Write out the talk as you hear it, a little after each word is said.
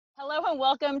Hello and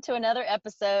welcome to another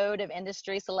episode of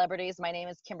Industry Celebrities. My name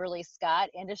is Kimberly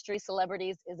Scott. Industry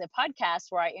Celebrities is a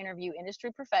podcast where I interview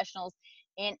industry professionals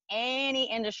in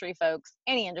any industry, folks,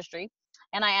 any industry,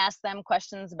 and I ask them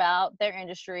questions about their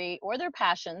industry or their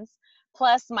passions.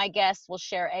 Plus, my guests will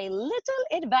share a little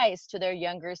advice to their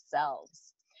younger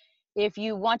selves. If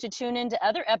you want to tune into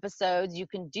other episodes, you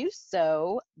can do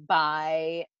so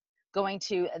by going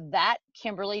to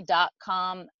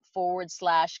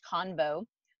thatkimberly.com/convo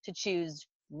to choose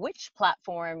which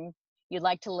platform you'd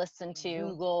like to listen to: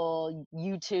 Google,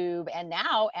 YouTube, and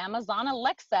now Amazon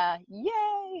Alexa.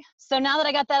 Yay! So now that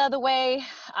I got that out of the way,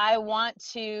 I want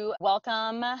to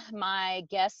welcome my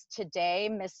guest today,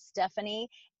 Miss Stephanie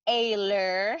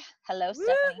Oehler. Hello,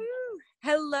 Stephanie. Woohoo!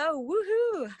 Hello,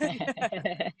 woohoo!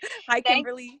 Hi,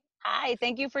 Kimberly. Hi,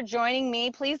 thank you for joining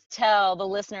me. Please tell the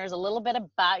listeners a little bit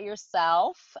about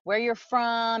yourself, where you're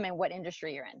from, and what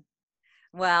industry you're in.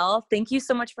 Well, thank you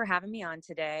so much for having me on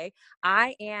today.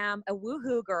 I am a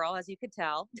woohoo girl, as you could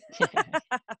tell.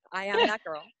 I am that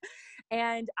girl.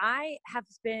 And I have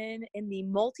been in the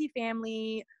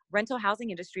multifamily rental housing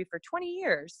industry for 20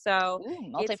 years. So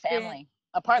Multifamily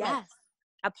apartments. Yes.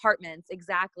 Apartments,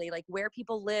 exactly, like where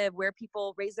people live, where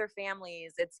people raise their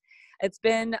families. It's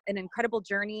been an incredible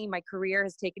journey. My career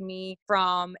has taken me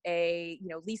from a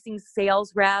leasing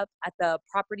sales rep at the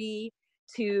property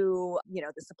to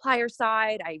the supplier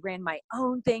side. I ran my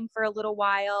own thing for a little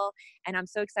while, and I'm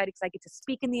so excited because I get to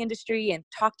speak in the industry and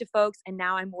talk to folks. And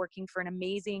now I'm working for an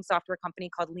amazing software company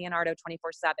called Leonardo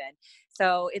 24/7.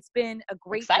 So it's been a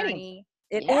great journey.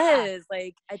 It is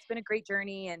like, it's been a great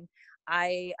journey, and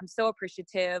I am so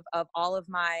appreciative of all of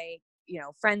my,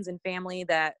 friends and family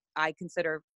that I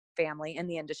consider family in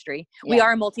the industry. Yeah. We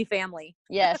are a multifamily.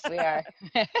 Yes, we are.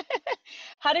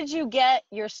 How did you get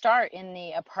your start in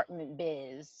the apartment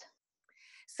biz?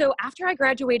 So after I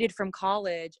graduated from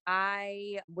college,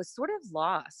 I was sort of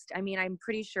lost. I mean, I'm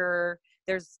pretty sure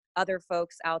there's other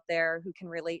folks out there who can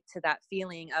relate to that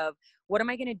feeling of, what am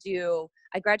I going to do?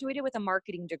 I graduated with a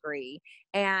marketing degree,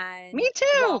 and me too.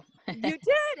 Well, you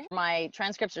did. My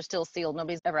transcripts are still sealed.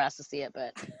 Nobody's ever asked to see it,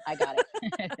 but I got it.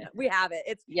 We have it.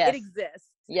 It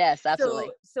exists. Yes,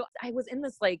 absolutely. So I was in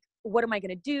this, like, what am I going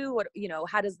to do? What,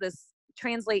 how does this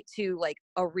translate to like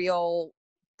a real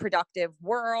productive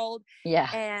world? Yeah.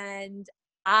 And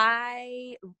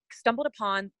I stumbled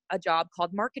upon a job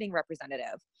called marketing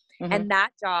representative. Mm-hmm. And that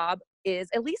job is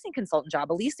a leasing consultant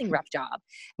job, a leasing rep job.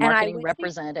 Marketing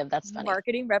representative. That's funny.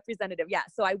 Marketing representative. Yeah.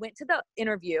 So I went to the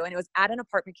interview, and it was at an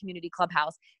apartment community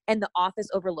clubhouse, and the office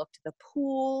overlooked the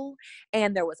pool,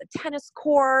 and there was a tennis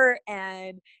court,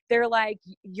 and they're like,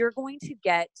 you're going to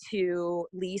get to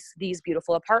lease these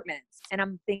beautiful apartments. And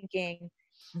I'm thinking,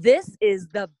 this is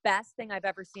the best thing I've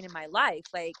ever seen in my life.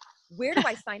 Like, where do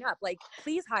I sign up? Like,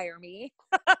 please hire me.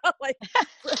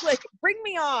 like bring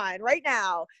me on right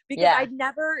now, because I'd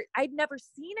never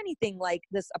seen anything like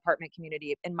this apartment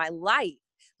community in my life.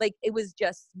 Like, it was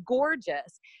just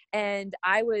gorgeous. And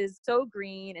I was so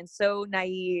green and so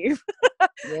naive.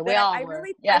 Yeah, we all were.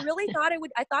 I really thought it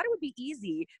would be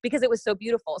easy because it was so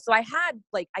beautiful. So I had,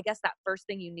 like, I guess that first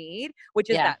thing you need, which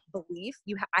is that belief.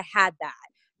 I had that.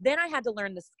 Then I had to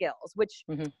learn the skills, which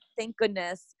thank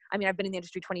goodness. I mean, I've been in the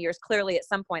industry 20 years. Clearly at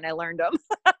some point I learned them.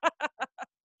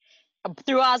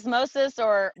 Through osmosis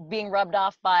or being rubbed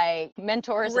off by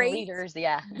mentors and leaders.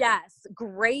 Yeah. Yes.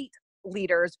 Great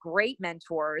leaders, great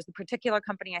mentors. The particular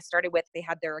company I started with, they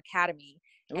had their academy.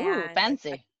 Ooh,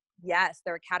 fancy. Yes,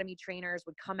 their academy trainers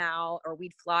would come out, or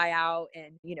we'd fly out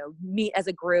and, meet as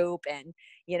a group, and,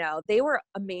 they were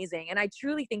amazing. And I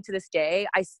truly think to this day,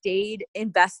 I stayed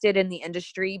invested in the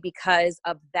industry because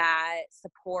of that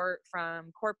support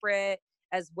from corporate,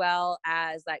 as well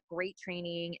as that great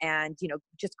training and,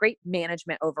 just great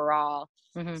management overall.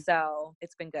 Mm-hmm. So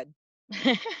it's been good.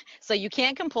 So you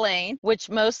can't complain, which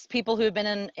most people who've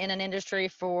been in an industry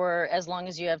for as long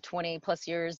as you have 20 plus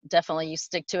years, definitely you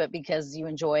stick to it because you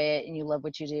enjoy it and you love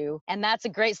what you do. And that's a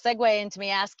great segue into me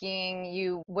asking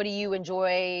you, what do you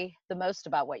enjoy the most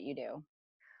about what you do?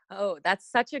 Oh, that's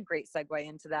such a great segue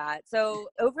into that. So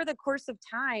over the course of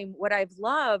time, what I've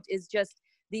loved is just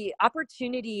the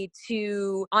opportunity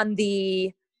to, on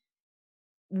the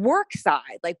work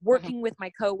side, like working with my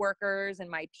coworkers and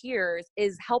my peers,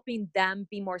 is helping them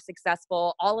be more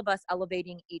successful, all of us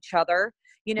elevating each other,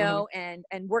 and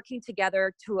working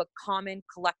together to a common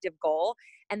collective goal.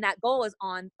 And that goal is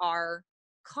on our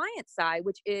client side,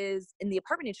 which is in the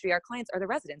apartment industry, our clients are the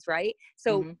residents, right?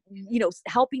 So,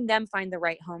 helping them find the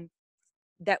right home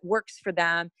that works for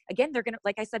them. Again, they're going to,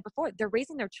 like I said before, they're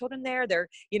raising their children there. They're,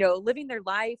 living their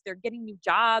life. They're getting new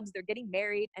jobs. They're getting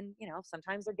married. And,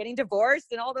 sometimes they're getting divorced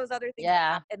and all those other things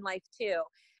that happen in life too.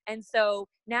 And so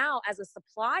now as a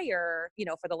supplier,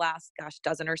 for the last,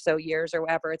 dozen or so years or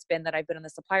whatever it's been that I've been on the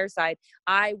supplier side,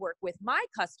 I work with my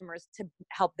customers to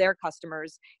help their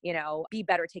customers, be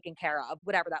better taken care of,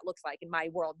 whatever that looks like. In my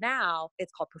world now,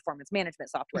 it's called performance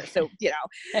management software. So,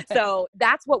 so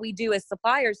that's what we do as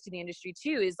suppliers to the industry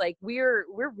too, is like, we're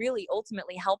really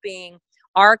ultimately helping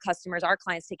our customers, our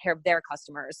clients take care of their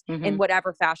customers in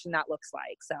whatever fashion that looks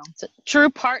like. So it's a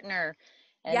true partner.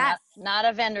 And yes. not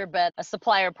a vendor, but a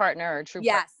supplier partner or true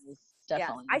yes. partner.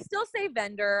 Definitely. Yes. I still say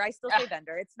vendor.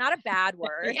 It's not a bad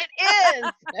word. It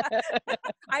is.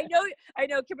 I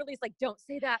know Kimberly's like, don't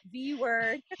say that V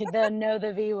word.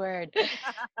 The V word.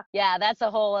 Yeah, that's a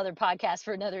whole other podcast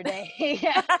for another day.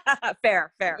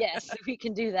 Fair. Yes, we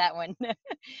can do that one.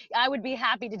 I would be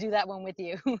happy to do that one with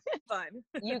you. Fun.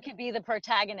 You could be the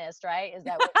protagonist, right? Is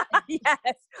that what? Yes.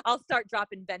 I'll start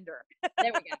dropping vendor.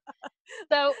 There we go.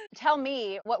 So tell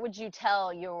me, what would you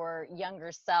tell your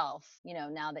younger self,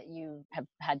 now that you have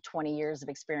had 20 years of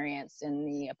experience in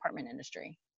the apartment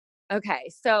industry? Okay.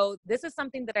 So this is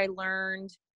something that I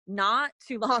learned not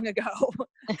too long ago,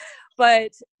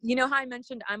 but how I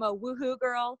mentioned I'm a woohoo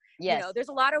girl. Yes. There's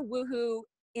a lot of woohoo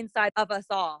inside of us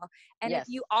all. And yes.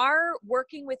 if you are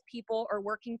working with people or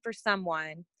working for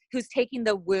someone who's taking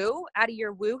the woo out of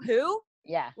your woohoo,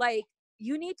 like,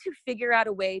 you need to figure out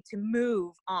a way to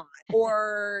move on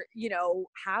or,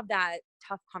 have that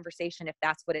tough conversation if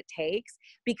that's what it takes,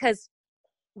 because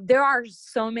there are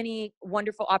so many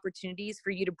wonderful opportunities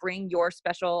for you to bring your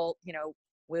special,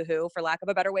 woohoo, for lack of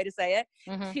a better way to say it,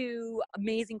 to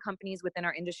amazing companies within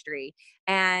our industry.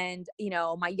 And,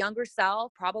 my younger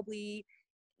self probably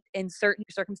in certain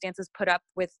circumstances put up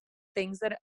with things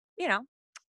that,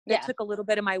 that took a little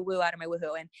bit of my woo out of my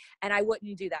woohoo. And I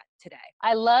wouldn't do that today.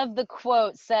 I love the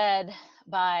quote said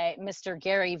by Mr.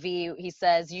 Gary Vee. He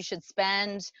says, you should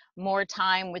spend more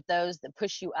time with those that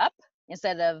push you up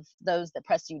instead of those that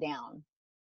press you down.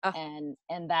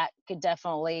 And that could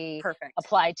definitely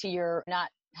apply to your not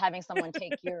having someone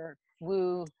take your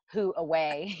woo-hoo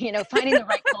away, finding the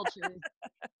right culture,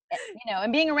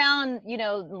 and being around,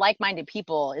 like-minded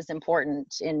people is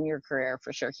important in your career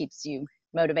for sure. Keeps you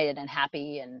motivated and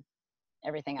happy and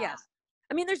everything else.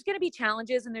 I mean, there's going to be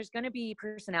challenges and there's going to be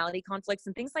personality conflicts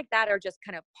and things like that are just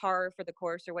kind of par for the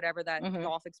course or whatever that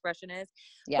golf expression is.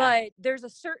 But there's a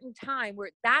certain time where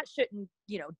that shouldn't,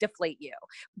 deflate you.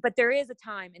 But there is a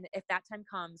time, and if that time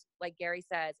comes, like Gary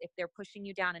says, if they're pushing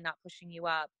you down and not pushing you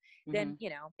up, then,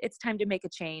 it's time to make a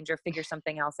change or figure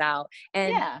something else out.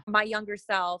 And my younger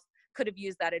self could have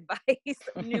used that advice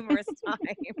numerous times.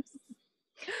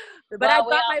 But I've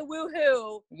got my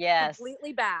woohoo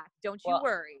completely back. Don't you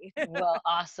worry. Well,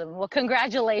 awesome. Well,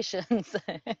 congratulations.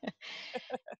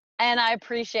 And I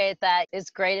appreciate that.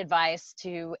 It's great advice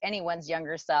to anyone's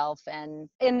younger self. And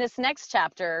in this next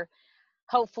chapter,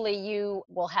 hopefully you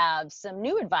will have some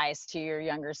new advice to your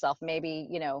younger self. Maybe,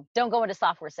 don't go into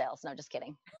software sales. No, just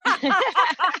kidding.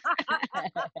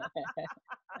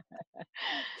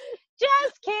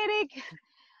 Just kidding.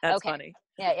 That's funny.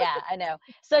 Yeah, I know.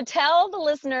 So tell the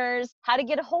listeners how to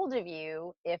get a hold of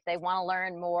you if they want to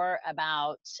learn more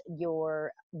about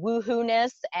your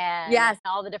woohoo-ness and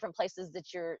all the different places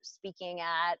that you're speaking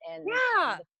at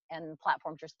and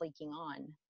platforms you're speaking on.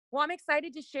 Well, I'm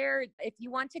excited to share. If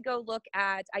you want to go look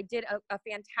at, I did a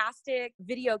fantastic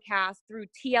video cast through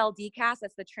TLD Cast.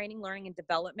 That's the Training, Learning, and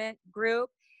Development group.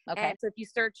 Okay. And so if you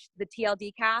search the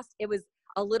TLD Cast, it was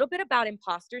a little bit about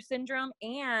imposter syndrome,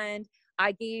 and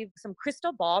I gave some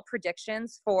crystal ball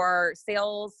predictions for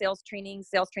sales training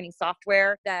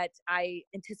software that I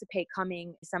anticipate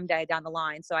coming someday down the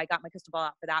line. So I got my crystal ball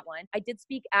out for that one. I did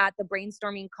speak at the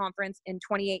brainstorming conference in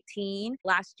 2018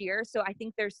 last year. So I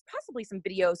think there's possibly some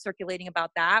videos circulating about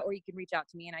that, or you can reach out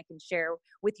to me and I can share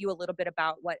with you a little bit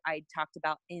about what I talked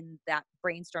about in that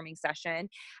brainstorming session.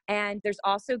 And there's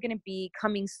also going to be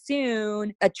coming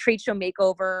soon a trade show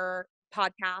makeover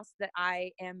podcast that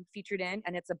I am featured in,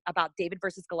 and it's about David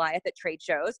versus Goliath at trade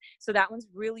shows. So that one's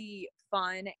really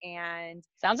fun and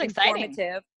sounds informative.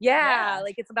 Exciting. Yeah,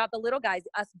 like it's about the little guys,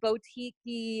 us boutique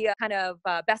kind of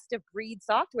best of breed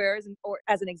softwares, or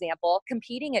as an example,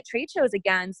 competing at trade shows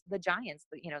against the giants,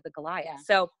 the Goliath. Yeah.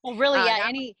 So well, really,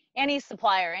 any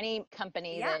supplier, any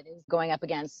company that is going up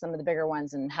against some of the bigger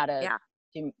ones, and how to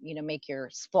make your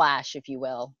splash, if you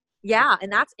will. Yeah.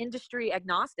 And that's industry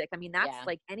agnostic. I mean, that's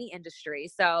like any industry.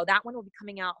 So that one will be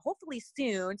coming out hopefully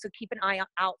soon. So keep an eye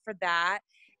out for that.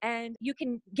 And you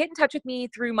can get in touch with me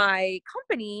through my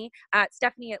company at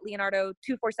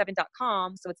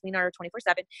Stephanie@Leonardo247.com. So it's Leonardo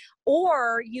 24/7.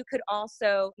 Or you could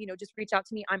also, just reach out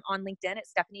to me. I'm on LinkedIn at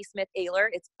Stephanie Smith Oehler.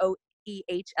 It's Oehler.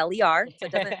 So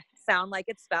it doesn't sound like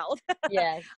it's spelled.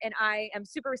 Yes. And I am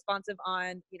super responsive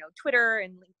on, Twitter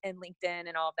and LinkedIn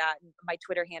and all of that. And my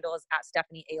Twitter handle is at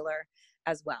Stephanie Oehler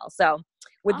as well. So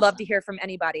would love to Awesome. hear from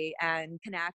anybody and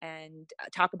connect and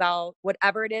talk about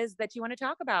whatever it is that you want to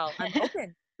talk about. I'm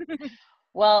open.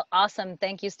 Well, awesome.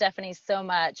 Thank you, Stephanie, so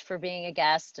much for being a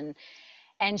guest and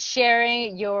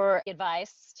sharing your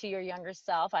advice to your younger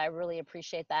self. I really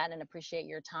appreciate that and appreciate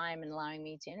your time and allowing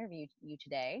me to interview you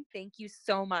today. Thank you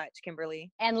so much, Kimberly.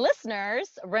 And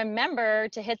listeners, remember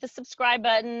to hit the subscribe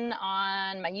button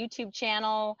on my YouTube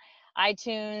channel,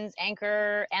 iTunes,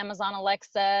 Anchor, Amazon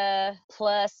Alexa.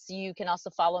 Plus, you can also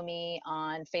follow me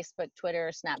on Facebook,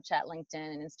 Twitter, Snapchat, LinkedIn,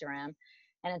 and Instagram.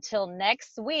 And until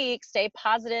next week, stay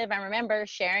positive and remember,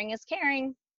 sharing is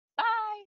caring.